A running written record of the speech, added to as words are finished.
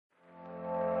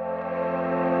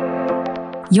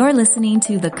You're listening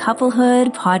to the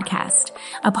Couplehood Podcast,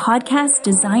 a podcast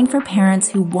designed for parents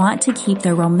who want to keep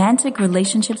their romantic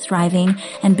relationships thriving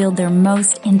and build their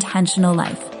most intentional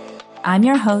life. I'm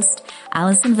your host,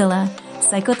 Allison Villa,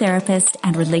 psychotherapist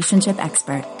and relationship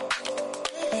expert.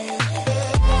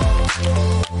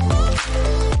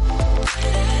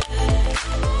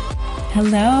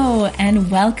 Hello,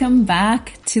 and welcome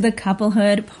back to the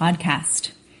Couplehood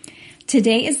Podcast.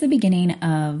 Today is the beginning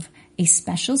of a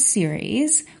special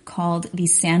series called the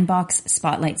Sandbox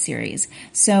Spotlight Series.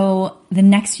 So the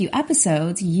next few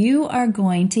episodes, you are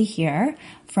going to hear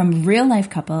from real life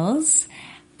couples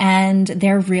and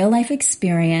their real life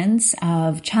experience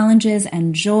of challenges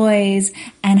and joys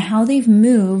and how they've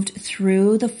moved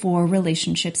through the 4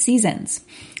 relationship seasons,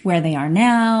 where they are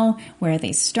now, where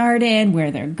they started, where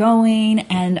they're going,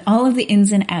 and all of the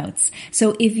ins and outs.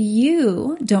 So if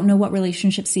you don't know what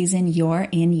relationship season you're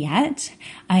in yet,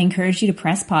 I encourage you to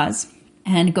press pause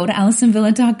and go to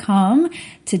AllisonVilla.com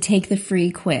to take the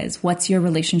free quiz. What's your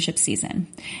relationship season?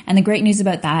 And the great news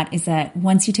about that is that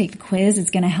once you take the quiz, it's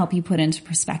going to help you put into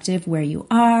perspective where you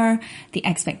are, the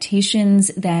expectations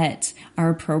that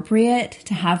are appropriate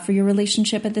to have for your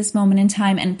relationship at this moment in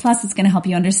time. And plus, it's going to help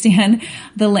you understand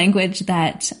the language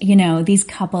that, these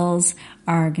couples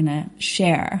are going to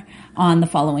share on the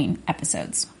following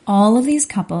episodes. All of these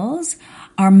couples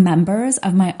are members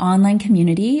of my online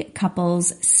community,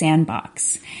 Couples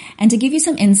Sandbox. And to give you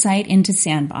some insight into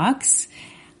Sandbox,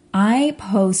 I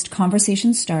post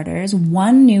conversation starters,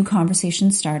 one new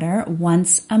conversation starter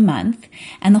once a month.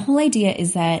 And the whole idea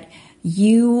is that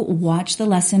you watch the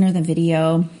lesson or the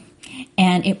video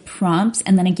and it prompts,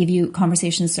 and then I give you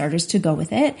conversation starters to go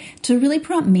with it to really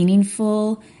prompt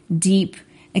meaningful, deep,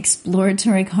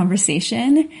 exploratory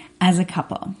conversation as a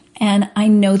couple. And I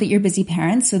know that you're busy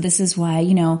parents, so this is why,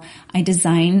 I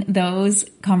design those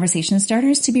conversation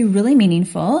starters to be really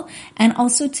meaningful and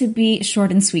also to be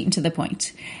short and sweet and to the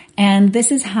point. And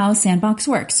this is how Sandbox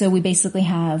works. So we basically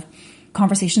have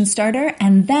conversation starter,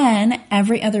 and then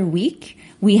every other week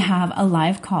we have a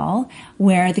live call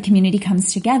where the community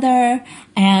comes together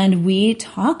and we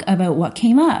talk about what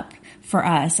came up for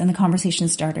us and the conversation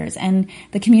starters. And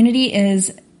the community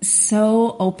is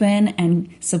so open and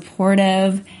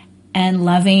supportive and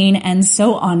loving and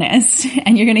so honest.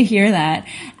 And you're going to hear that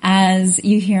as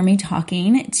you hear me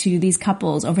talking to these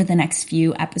couples over the next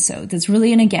few episodes. It's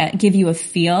really going to give you a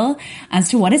feel as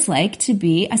to what it's like to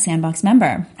be a Sandbox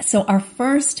member. So our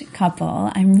first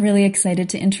couple, I'm really excited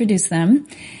to introduce them.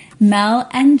 Mel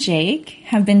and Jake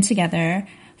have been together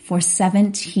for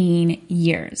 17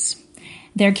 years.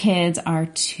 Their kids are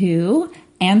 2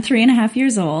 and 3.5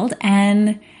 years old,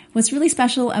 and what's really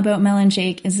special about Mel and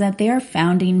Jake is that they are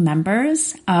founding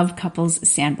members of Couples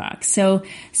Sandbox. So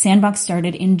Sandbox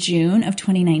started in June of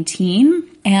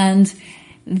 2019, and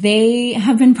they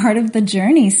have been part of the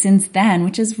journey since then,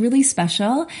 which is really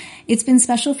special. It's been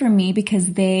special for me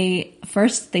because they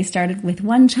started with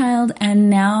 1 child and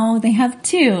now they have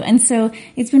 2. And so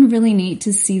it's been really neat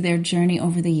to see their journey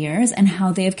over the years and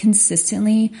how they have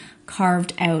consistently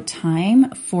carved out time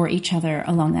for each other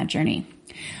along that journey.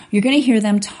 You're going to hear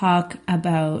them talk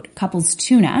about Couples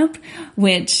Tune-Up,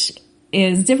 which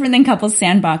is different than Couples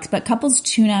Sandbox, but Couples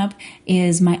Tune-Up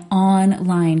is my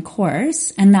online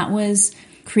course, and that was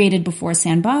created before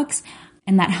Sandbox,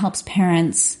 and that helps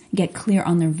parents get clear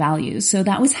on their values. So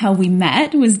that was how we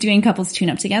met, was doing Couples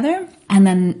Tune-Up together, and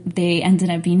then they ended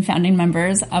up being founding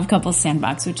members of Couples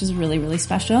Sandbox, which is really, really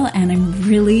special, and I'm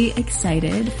really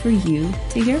excited for you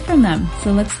to hear from them.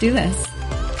 So let's do this.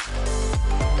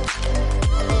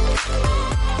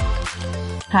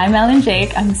 Hi, Mel and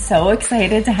Jake. I'm so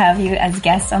excited to have you as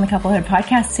guests on the Couplehood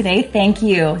Podcast today. Thank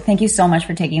you. Thank you so much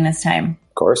for taking this time.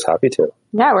 Of course. Happy to.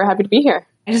 Yeah, we're happy to be here.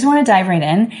 I just want to dive right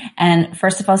in. And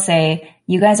first of all, say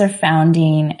you guys are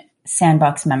founding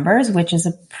Sandbox members, which is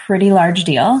a pretty large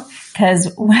deal.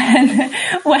 Because when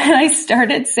I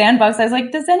started Sandbox, I was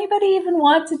like, does anybody even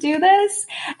want to do this?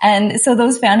 And so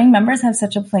those founding members have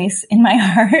such a place in my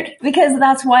heart because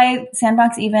that's why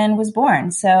Sandbox even was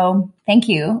born. So thank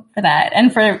you for that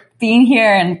and for being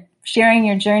here and sharing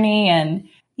your journey. And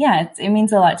yeah, it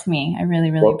means a lot to me. I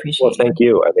really, really appreciate it. Well, thank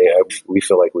you. I mean, we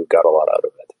feel like we've got a lot out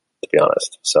of it, to be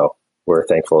honest. So we're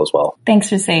thankful as well. Thanks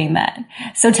for saying that.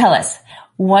 So tell us,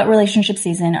 what relationship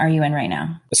season are you in right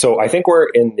now? So I think we're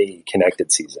in the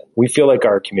connected season. We feel like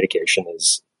our communication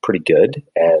is pretty good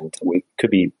and we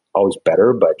could be always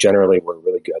better, but generally we're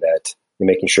really good at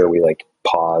making sure we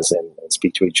pause and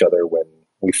speak to each other when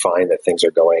we find that things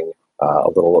are going a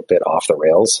little bit off the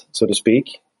rails, so to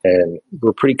speak. And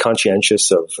we're pretty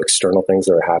conscientious of external things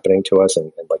that are happening to us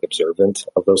and like observant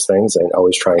of those things and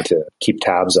always trying to keep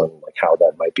tabs on like how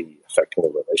that might be affecting the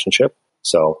relationship.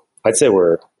 So I'd say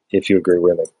if you agree,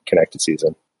 we're in the connected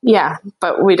season. Yeah,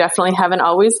 but we definitely haven't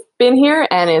always been here.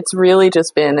 And it's really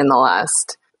just been in the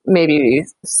last maybe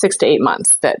 6 to 8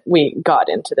 months that we got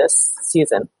into this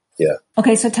season. Yeah.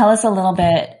 Okay, so tell us a little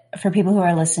bit, for people who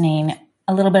are listening,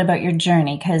 a little bit about your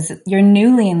journey, because you're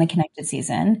newly in the connected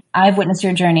season. I've witnessed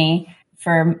your journey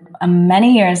for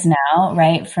many years now,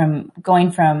 right? From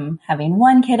going from having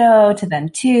one kiddo to then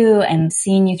two and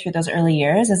seeing you through those early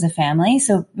years as a family.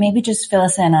 So maybe just fill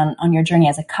us in on your journey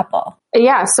as a couple.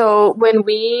 Yeah. So when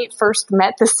we first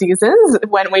met the seasons,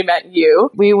 when we met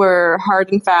you, we were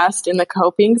hard and fast in the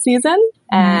coping season.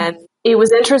 Mm-hmm. And it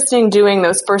was interesting doing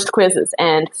those first quizzes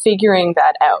and figuring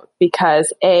that out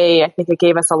because I think it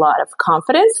gave us a lot of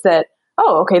confidence that,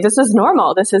 oh, okay, this is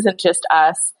normal. This isn't just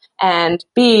us. And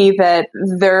B, that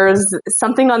there's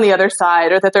something on the other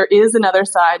side or that there is another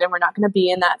side and we're not going to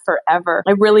be in that forever.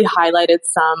 I really highlighted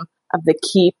some of the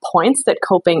key points that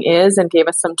coping is and gave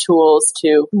us some tools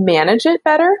to manage it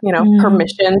better,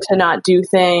 permission to not do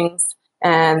things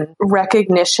and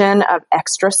recognition of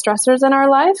extra stressors in our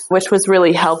life, which was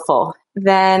really helpful.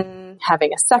 Then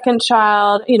having a second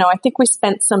child, I think we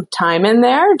spent some time in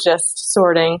there just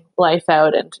sorting life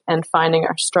out and finding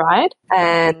our stride.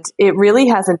 And it really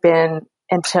hasn't been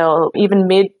until even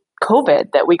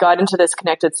mid-COVID that we got into this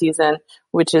connected season,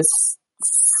 which is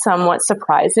somewhat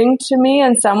surprising to me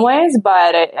in some ways,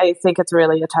 but I think it's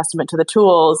really a testament to the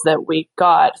tools that we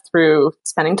got through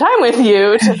spending time with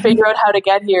you to figure out how to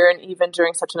get here. And even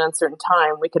during such an uncertain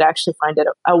time, we could actually find it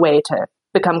a way to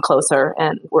become closer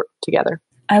and work together.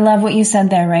 I love what you said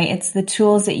there, right? It's the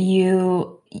tools that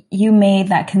you made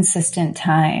that consistent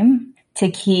time to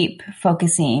keep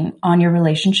focusing on your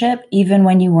relationship, even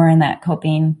when you were in that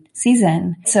coping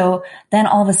season. So then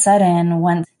all of a sudden,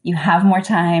 once you have more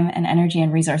time and energy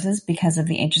and resources because of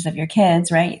the ages of your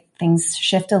kids, right? Things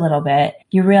shift a little bit.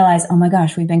 You realize, oh my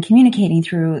gosh, we've been communicating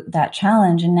through that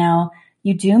challenge. And now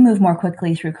you do move more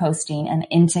quickly through coasting and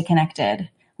into connected,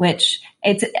 which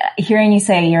it's hearing you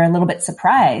say you're a little bit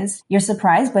surprised. You're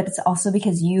surprised, but it's also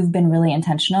because you've been really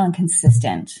intentional and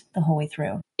consistent the whole way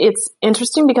through. It's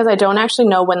interesting because I don't actually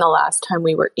know when the last time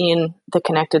we were in the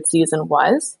connected season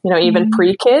was, even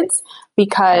pre-kids,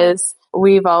 because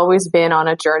we've always been on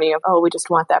a journey of, we just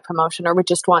want that promotion or we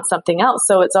just want something else.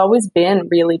 So it's always been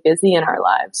really busy in our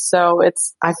lives. So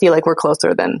I feel like we're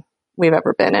closer than we've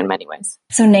ever been in many ways.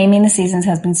 So naming the seasons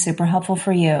has been super helpful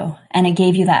for you. And it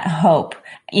gave you that hope,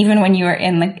 even when you were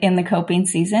in the coping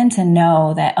season, to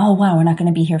know that, oh, wow, we're not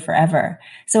going to be here forever.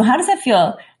 So how does that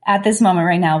feel at this moment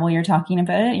right now while you're talking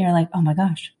about it? You're like, oh my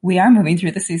gosh, we are moving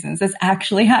through the seasons. It's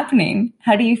actually happening.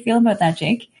 How do you feel about that,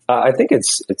 Jake? I think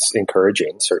it's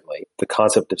encouraging, certainly. The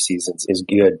concept of seasons is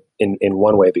good in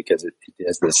one way because it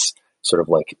has this sort of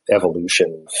like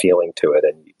evolution feeling to it.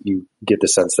 And you get the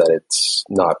sense that it's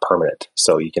not permanent.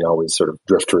 So you can always sort of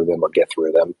drift through them or get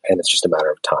through them. And it's just a matter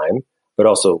of time, but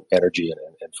also energy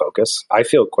and focus. I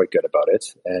feel quite good about it.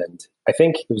 And I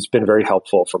think it's been very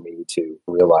helpful for me to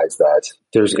realize that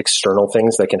there's external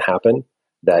things that can happen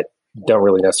that don't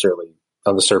really necessarily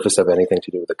on the surface have anything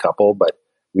to do with the couple, but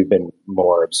we've been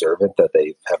more observant that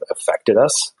they have affected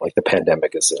us. Like the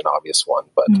pandemic is an obvious one,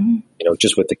 but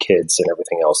just with the kids and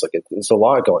everything else, like there's a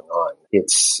lot going on.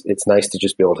 It's nice to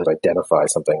just be able to identify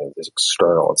something as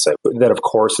external and say that of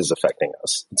course is affecting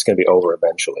us. It's going to be over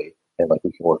eventually. And like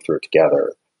we can work through it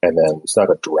together. And then it's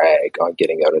not a drag on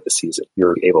getting out of the season.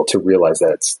 You're able to realize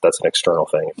that that's an external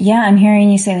thing. Yeah, I'm hearing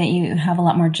you say that you have a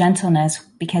lot more gentleness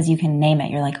because you can name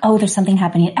it. You're like, oh, there's something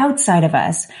happening outside of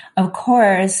us. Of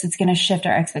course, it's going to shift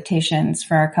our expectations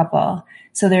for our couple.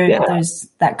 So there's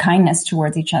that kindness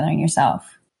towards each other and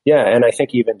yourself. Yeah, and I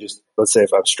think even just, let's say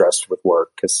if I'm stressed with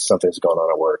work because something's going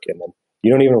on at work, and then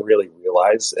you don't even really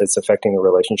realize it's affecting the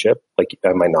relationship. Like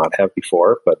I might not have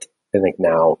before, but I think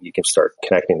now you can start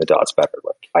connecting the dots better.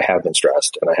 Like I have been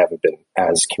stressed and I haven't been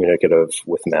as communicative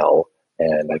with Mel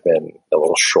and I've been a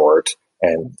little short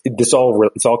and it's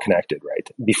all connected, right?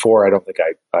 Before, I don't think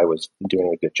I was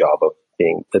doing a good job of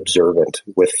being observant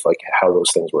with like how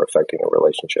those things were affecting a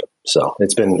relationship. So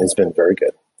it's been very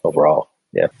good overall.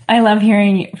 Yeah. I love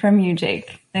hearing from you,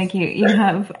 Jake. Thank you.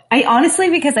 I honestly,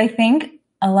 because I think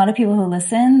a lot of people who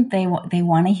listen, they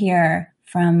want to hear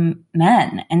from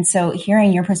men. And so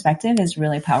hearing your perspective is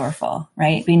really powerful,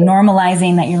 right? Be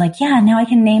normalizing that you're like, yeah, now I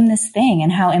can name this thing and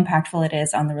how impactful it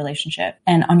is on the relationship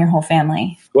and on your whole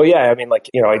family. Well, yeah, I mean, like,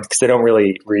 because I don't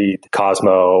really read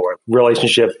Cosmo or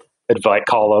relationship advice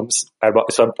columns.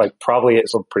 So I'm like probably at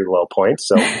some pretty low point.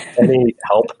 So any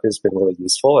help has been really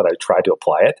useful, and I tried to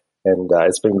apply it. And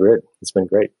it's been great. It's been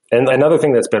great. And another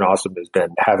thing that's been awesome has been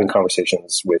having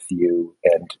conversations with you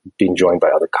and being joined by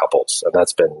other couples. And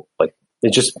that's been like,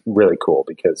 it's just really cool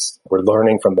because we're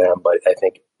learning from them. But I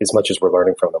think as much as we're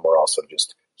learning from them, we're also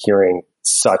just hearing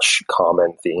such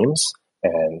common themes.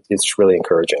 And it's really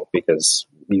encouraging because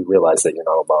you realize that you're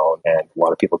not alone, and a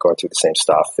lot of people going through the same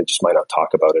stuff. They just might not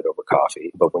talk about it over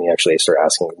coffee. But when you actually start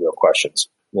asking real questions,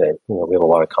 we have a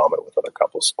lot of common with other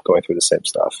couples going through the same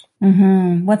stuff.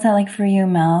 Mm-hmm. What's that like for you,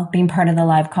 Mel, being part of the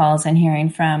live calls and hearing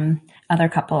from other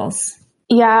couples?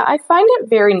 Yeah, I find it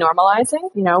very normalizing,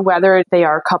 whether they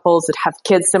are couples that have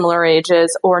kids similar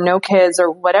ages or no kids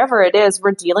or whatever it is,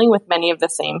 we're dealing with many of the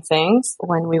same things.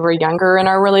 When we were younger in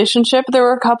our relationship, there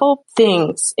were a couple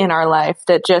things in our life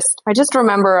that I just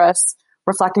remember us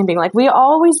reflecting, being like, we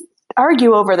always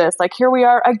argue over this. Like, here we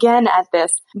are again at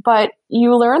this. But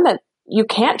you learn that you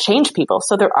can't change people.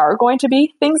 So there are going to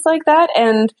be things like that.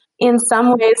 And in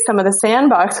some ways, some of the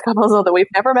sandbox couples, although we've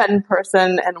never met in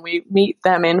person and we meet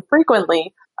them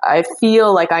infrequently, I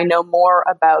feel like I know more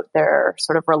about their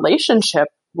sort of relationship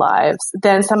lives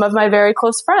than some of my very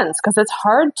close friends, because it's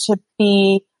hard to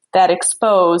be that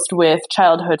exposed with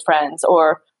childhood friends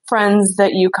or friends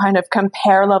that you kind of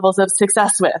compare levels of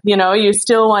success with. You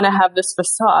still want to have this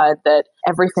facade that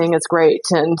everything is great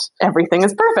and everything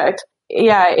is perfect.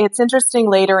 Yeah, it's interesting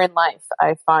later in life.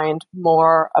 I find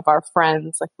more of our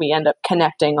friends, like we end up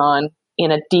connecting on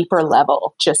in a deeper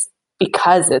level, just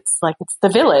because it's the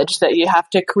village that you have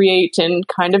to create in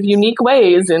kind of unique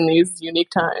ways in these unique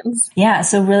times. Yeah.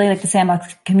 So really like the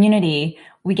Sandbox community,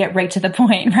 we get right to the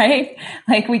point, right?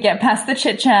 Like we get past the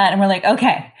chit chat and we're like,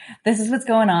 okay, this is what's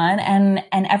going on. And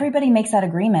everybody makes that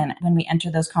agreement when we enter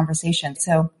those conversations.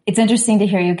 So it's interesting to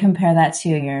hear you compare that to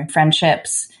your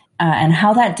friendships. And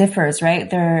how that differs, right?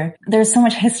 There's so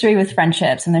much history with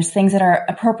friendships, and there's things that are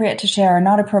appropriate to share or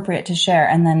not appropriate to share.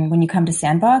 And then when you come to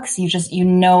Sandbox,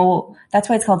 that's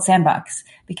why it's called Sandbox,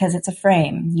 because it's a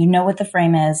frame. You know what the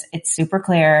frame is. It's super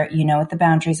clear. You know what the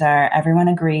boundaries are. Everyone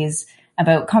agrees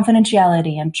about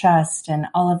confidentiality and trust and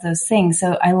all of those things.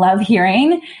 So I love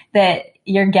hearing that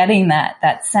you're getting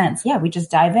that sense. Yeah, we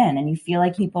just dive in and you feel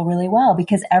like people really well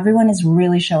because everyone is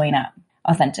really showing up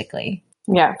authentically.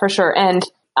 Yeah, for sure. And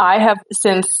I have,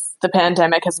 since the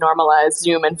pandemic has normalized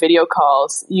Zoom and video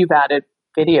calls, you've added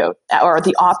video or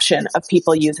the option of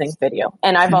people using video.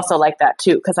 And I've also liked that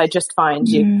too, because I just find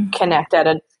you connect at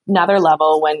another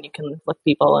level when you can look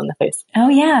people in the face. Oh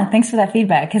yeah. Thanks for that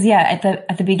feedback. Cause yeah,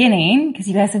 at the beginning, cause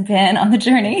you guys have been on the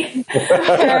journey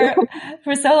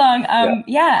for so long. Cause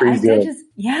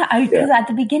at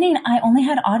the beginning I only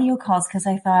had audio calls cause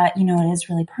I thought, it is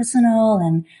really personal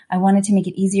and I wanted to make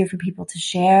it easier for people to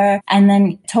share. And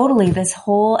then totally this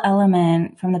whole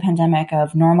element from the pandemic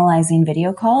of normalizing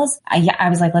video calls. I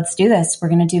was like, let's do this. We're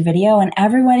going to do video, and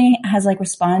everybody has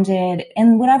responded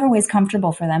in whatever way is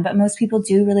comfortable for them. But most people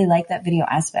do really like that video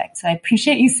aspect. So I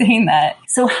appreciate you saying that.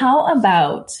 So how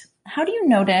do you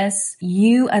notice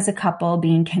you as a couple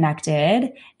being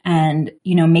connected and,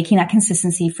 making that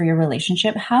consistency for your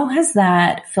relationship? How has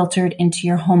that filtered into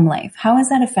your home life? How has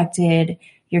that affected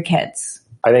your kids?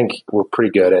 I think we're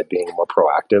pretty good at being more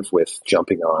proactive with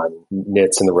jumping on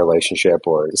nits in the relationship,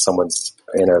 or someone's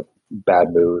in a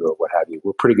bad mood or what have you.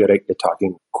 We're pretty good at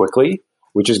talking quickly,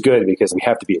 which is good because we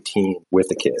have to be a team with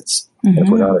the kids. Mm-hmm. And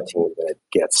if we're not a team, then it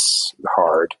gets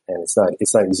hard, and it's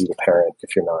not easy to parent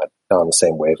if you're not on the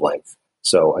same wavelength.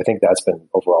 So I think that's been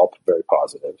overall very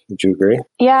positive. Would you agree?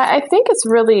 Yeah, I think it's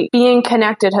really being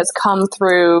connected has come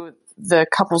through the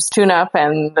couples tune-up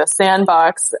and the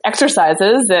Sandbox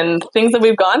exercises and things that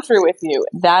we've gone through with you.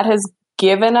 That has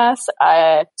given us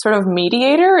a sort of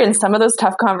mediator in some of those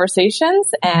tough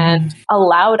conversations and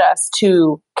allowed us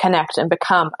to connect and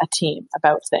become a team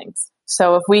about things.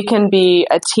 So if we can be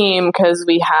a team because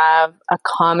we have a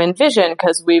common vision,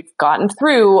 because we've gotten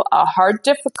through a hard,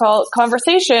 difficult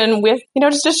conversation with,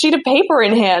 just a sheet of paper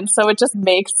in hand, so it just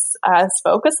makes us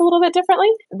focus a little bit differently,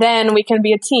 then we can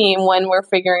be a team when we're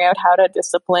figuring out how to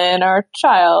discipline our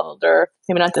child, or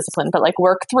maybe not discipline, but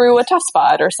work through a tough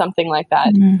spot or something like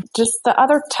that. Mm-hmm. Just the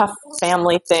other tough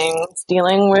family things,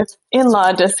 dealing with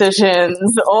in-law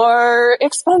decisions or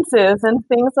expenses and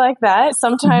things like that.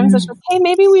 Sometimes it's just, hey,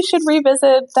 maybe we should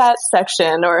revisit that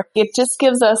section, or it just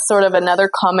gives us sort of another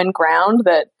common ground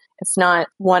that it's not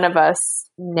one of us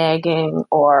nagging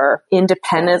or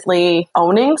independently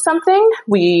owning something.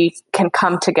 We can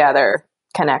come together,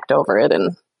 connect over it,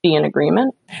 and be in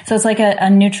agreement. So it's like a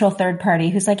neutral third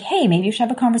party who's like, hey, maybe you should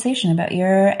have a conversation about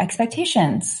your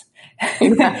expectations.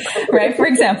 Exactly. Right? For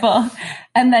example.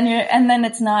 And then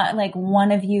it's not like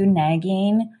one of you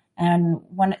nagging. And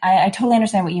I totally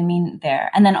understand what you mean there.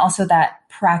 And then also that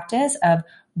practice of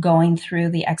going through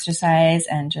the exercise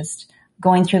and just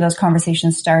going through those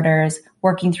conversation starters,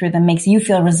 working through them makes you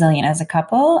feel resilient as a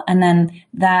couple. And then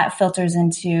that filters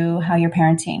into how you're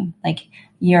parenting. Like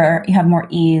you have more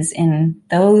ease in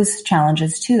those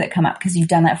challenges too that come up because you've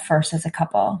done that first as a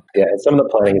couple. Yeah, and some of the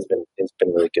planning has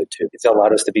been really good too. It's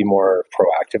allowed us to be more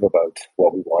proactive about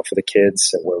what we want for the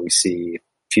kids and where we see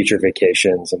future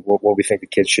vacations and what we think the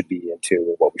kids should be into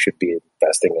and what we should be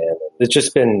investing in. And it's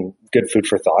just been good food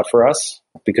for thought for us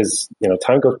because,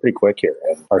 time goes pretty quick here.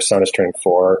 And our son is turning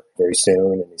 4 very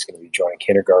soon and he's going to be joining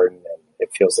kindergarten. And it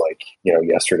feels like,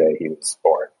 yesterday he was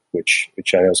born, which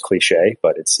I know is cliche,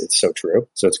 but it's so true.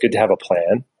 So it's good to have a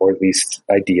plan or at least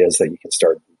ideas that you can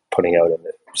start putting out in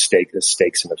the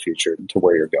stakes in the future to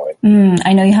where you're going.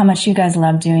 I know how much you guys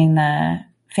love doing the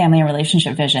family and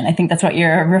relationship vision. I think that's what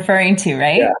you're referring to,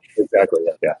 right? Yeah, exactly.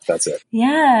 Yeah, that's it.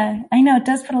 Yeah, I know it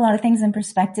does put a lot of things in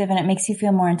perspective and it makes you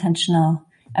feel more intentional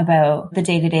about the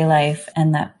day-to-day life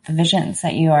and the visions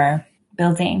that you are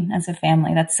building as a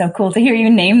family. That's so cool to hear you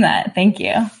name that. Thank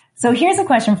you. So here's a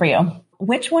question for you.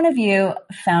 Which one of you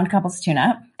found Couples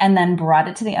Tune-Up and then brought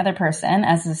it to the other person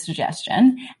as a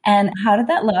suggestion? And how did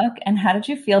that look? And how did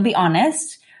you feel? Be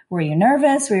honest. Were you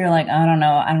nervous? Were you like, I don't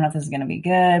know if this is going to be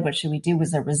good. What should we do?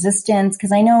 Was there resistance?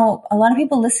 Because I know a lot of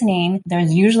people listening,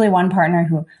 there's usually one partner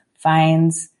who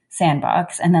finds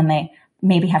Sandbox and then they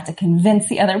maybe have to convince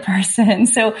the other person.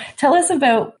 So tell us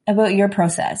about your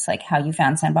process, like how you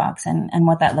found Sandbox and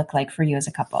what that looked like for you as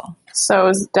a couple. So it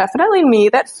was definitely me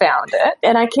that found it.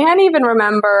 And I can't even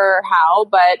remember how,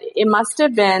 but it must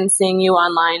have been seeing you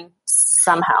online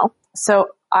somehow. So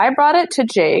I brought it to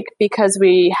Jake because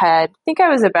I think I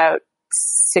was about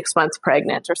 6 months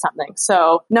pregnant or something.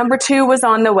 So number 2 was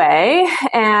on the way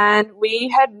and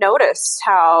we had noticed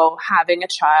how having a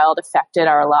child affected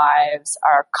our lives.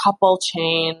 Our couple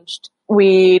changed.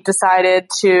 We decided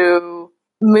to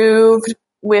move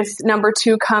with number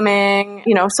 2 coming,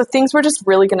 so things were just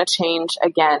really going to change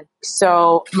again.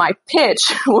 So my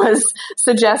pitch was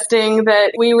suggesting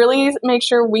that we really make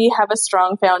sure we have a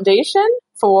strong foundation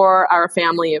for our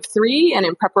family of 3 and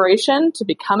in preparation to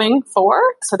becoming 4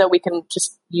 so that we can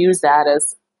just use that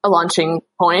as a launching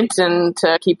point and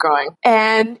to keep growing.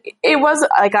 And it was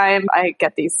like, I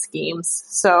get these schemes.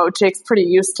 So Jake's pretty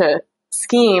used to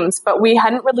schemes, but we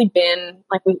hadn't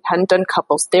done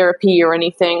couples therapy or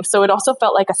anything. So it also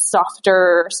felt like a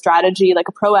softer strategy, like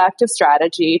a proactive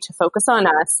strategy to focus on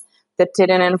us that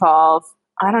didn't involve,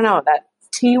 that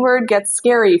T word gets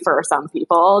scary for some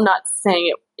people. Not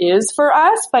saying it is for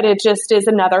us, but it just is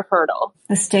another hurdle.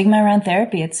 The stigma around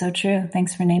therapy. It's so true.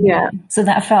 Thanks for naming it. So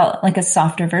that felt like a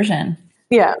softer version.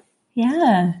 Yeah.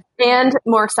 Yeah. And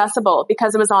more accessible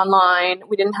because it was online.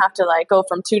 We didn't have to go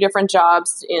from 2 different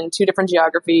jobs in 2 different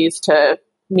geographies to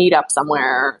meet up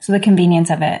somewhere. So the convenience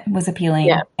of it was appealing.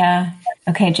 Yeah.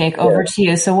 Okay, Jake, over to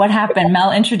you. So what happened?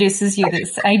 Mel introduces you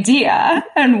this idea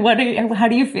and how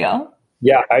do you feel?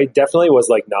 Yeah, I definitely was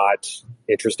not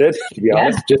interested, to be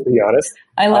honest, just to be honest.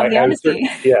 I love the honesty.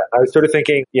 I was sort of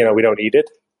thinking, we don't need it,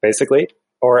 basically.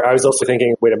 Or I was also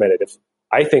thinking, wait a minute, if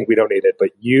I think we don't need it, but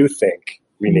you think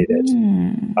we need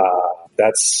it,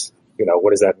 that's,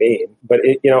 what does that mean? But,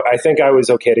 I think I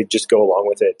was okay to just go along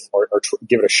with it or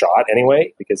give it a shot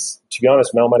anyway, because to be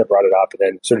honest, Mel might have brought it up and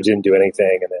then sort of didn't do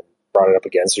anything and then brought it up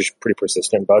again. So she's pretty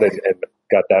persistent about it and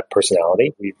got that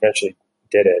personality. We eventually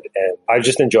did it and I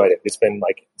just enjoyed it. It's been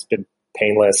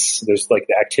painless. There's the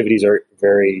activities are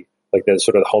very the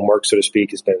sort of homework, so to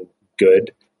speak, has been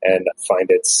good and I find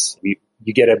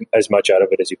you get as much out of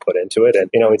it as you put into it. And,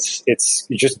 it's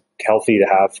just healthy to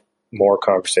have more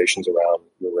conversations around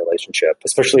your relationship,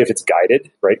 especially if it's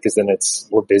guided, right? Because then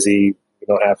we're busy. We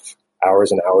don't have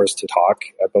hours and hours to talk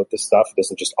about this stuff. It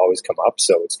doesn't just always come up.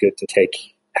 So it's good to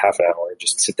take half an hour and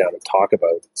just sit down and talk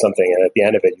about something. And at the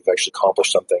end of it, you've actually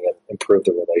accomplished something and improved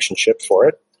the relationship for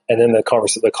it. And then the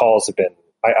calls have been,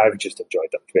 I've just enjoyed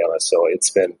them, to be honest. So it's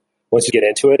been, once you get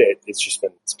into it, it's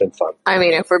been fun. I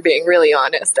mean, if we're being really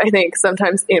honest, I think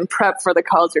sometimes in prep for the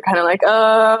calls, you're kind of like,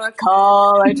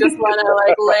 call. I just want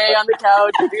to lay on the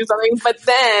couch and do something. But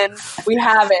then we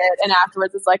have it. And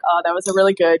afterwards it's that was a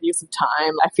really good use of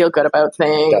time. I feel good about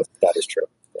things. That is true.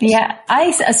 Yeah,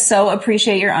 I so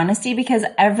appreciate your honesty because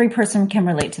every person can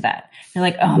relate to that. You're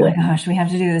like, oh my gosh, we have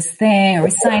to do this thing or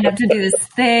we signed up to do this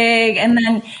thing. And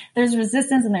then there's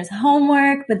resistance and there's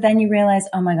homework. But then you realize,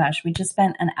 oh my gosh, we just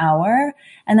spent an hour.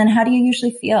 And then how do you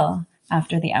usually feel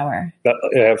after the hour?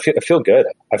 I feel good.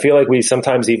 I feel like we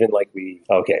sometimes even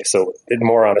so in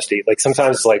more honesty, like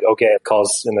sometimes it's like, okay, it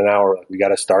calls in an hour, like we got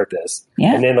to start this.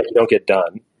 Yeah. And then like you don't get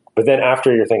done. But then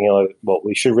after you're thinking like, well,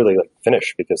 we should really like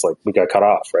finish because like we got cut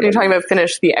off, right? You're talking about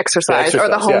finish the exercise or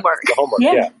the homework. Yeah, the homework,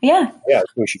 yeah.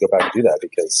 We should go back and do that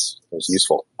because it was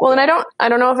useful. Well, and I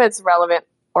don't know if it's relevant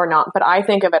or not, but I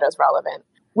think of it as relevant.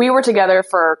 We were together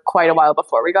for quite a while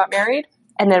before we got married.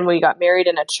 And then we got married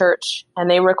in a church and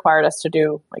they required us to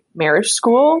do like marriage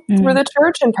school through the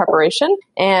church in preparation.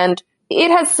 And it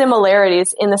has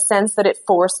similarities in the sense that it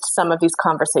forced some of these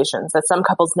conversations that some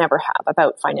couples never have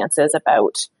about finances,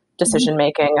 about decision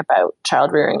making, about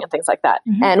child rearing and things like that.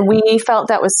 And we felt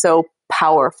that was so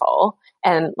powerful.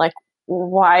 And like,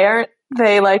 why aren't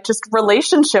they like just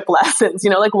relationship lessons? You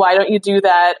know, like why don't you do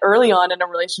that early on in a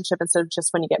relationship instead of just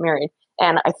when you get married?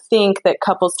 And I think that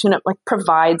Couples Tune Up like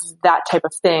provides that type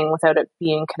of thing without it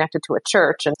being connected to a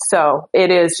church. And so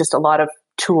it is just a lot of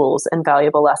tools and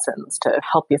valuable lessons to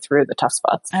help you through the tough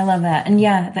spots. I love that. And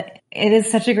it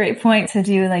is such a great point to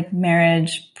do like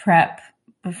marriage prep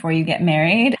before you get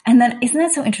married. And then isn't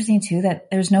that so interesting too, that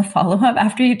there's no follow-up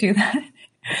after you do that?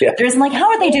 Yeah. There's like, how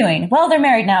are they doing? Well, they're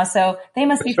married now, so they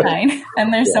must be fine.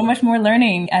 And there's so much more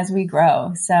learning as we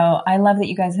grow. So I love that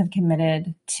you guys have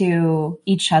committed to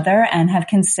each other and have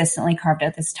consistently carved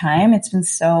out this time. It's been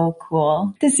so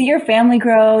cool to see your family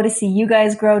grow, to see you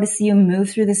guys grow, to see you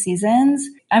move through the seasons.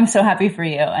 I'm so happy for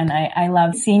you. And I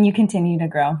love seeing you continue to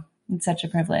grow. It's such a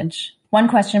privilege. One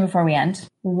question before we end.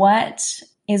 What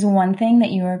is one thing that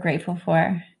you are grateful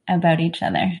for about each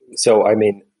other? So, I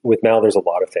mean, with Mel, there's a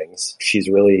lot of things. She's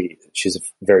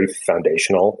very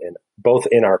foundational in both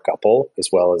in our couple as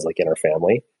well as like in our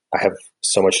family. I have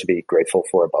so much to be grateful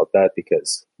for about that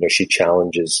because, you know, she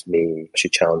challenges me. She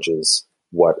challenges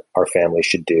what our family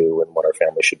should do and what our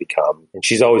family should become. And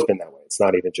she's always been that way. It's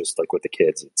not even just like with the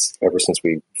kids. It's ever since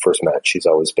we first met, she's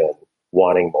always been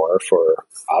wanting more for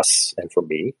us and for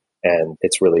me. And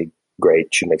it's really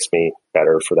great. She makes me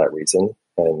better for that reason.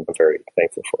 And I'm very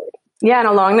thankful for it. Yeah. And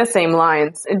along the same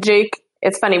lines, Jake,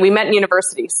 it's funny. We met in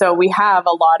university. So we have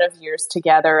a lot of years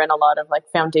together and a lot of like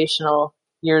foundational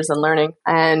years in learning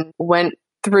and went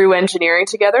through engineering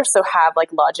together. So have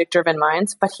like logic driven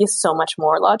minds, but he's so much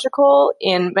more logical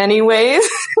in many ways,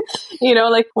 you know,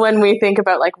 like when we think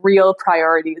about like real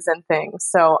priorities and things.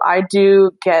 So I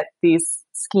do get these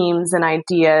schemes and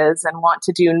ideas and want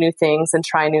to do new things and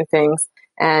try new things.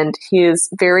 And he is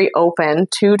very open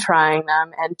to trying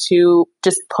them and to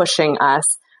just pushing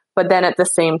us. But then at the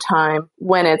same time,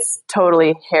 when it's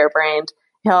totally harebrained,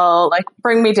 he'll like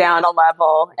bring me down a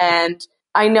level. And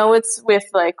I know it's with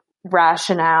like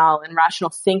rationale and rational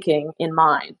thinking in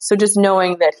mind. So just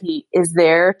knowing that he is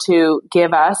there to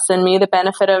give us and me the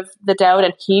benefit of the doubt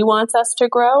and he wants us to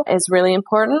grow is really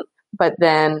important. But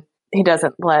then he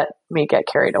doesn't let me get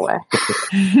carried away.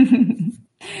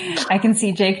 I can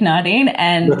see Jake nodding,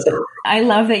 and I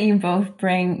love that you both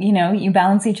bring, you know, you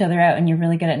balance each other out and you're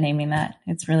really good at naming that.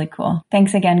 It's really cool.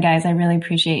 Thanks again, guys. I really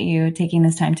appreciate you taking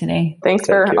this time today. Thanks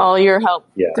for all your help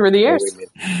through the years.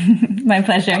 My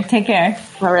pleasure. Take care.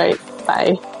 All right.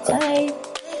 Bye. Bye.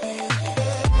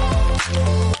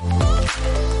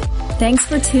 Thanks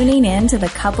for tuning in to the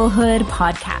Couplehood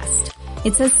podcast.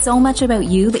 It says so much about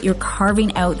you that you're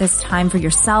carving out this time for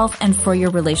yourself and for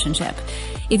your relationship.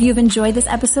 If you've enjoyed this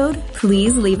episode,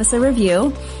 please leave us a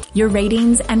review. Your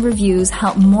ratings and reviews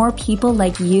help more people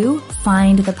like you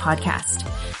find the podcast.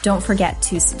 Don't forget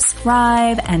to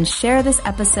subscribe and share this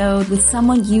episode with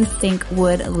someone you think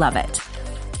would love it.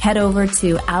 Head over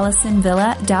to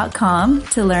AlisonVilla.com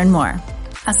to learn more.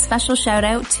 A special shout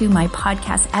out to my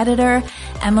podcast editor,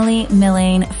 Emily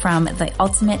Millane from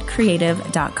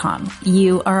TheUltimateCreative.com.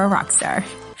 You are a rock star.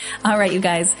 All right, you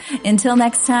guys. Until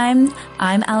next time,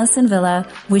 I'm Alison Villa,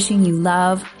 wishing you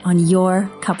love on your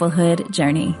couplehood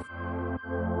journey.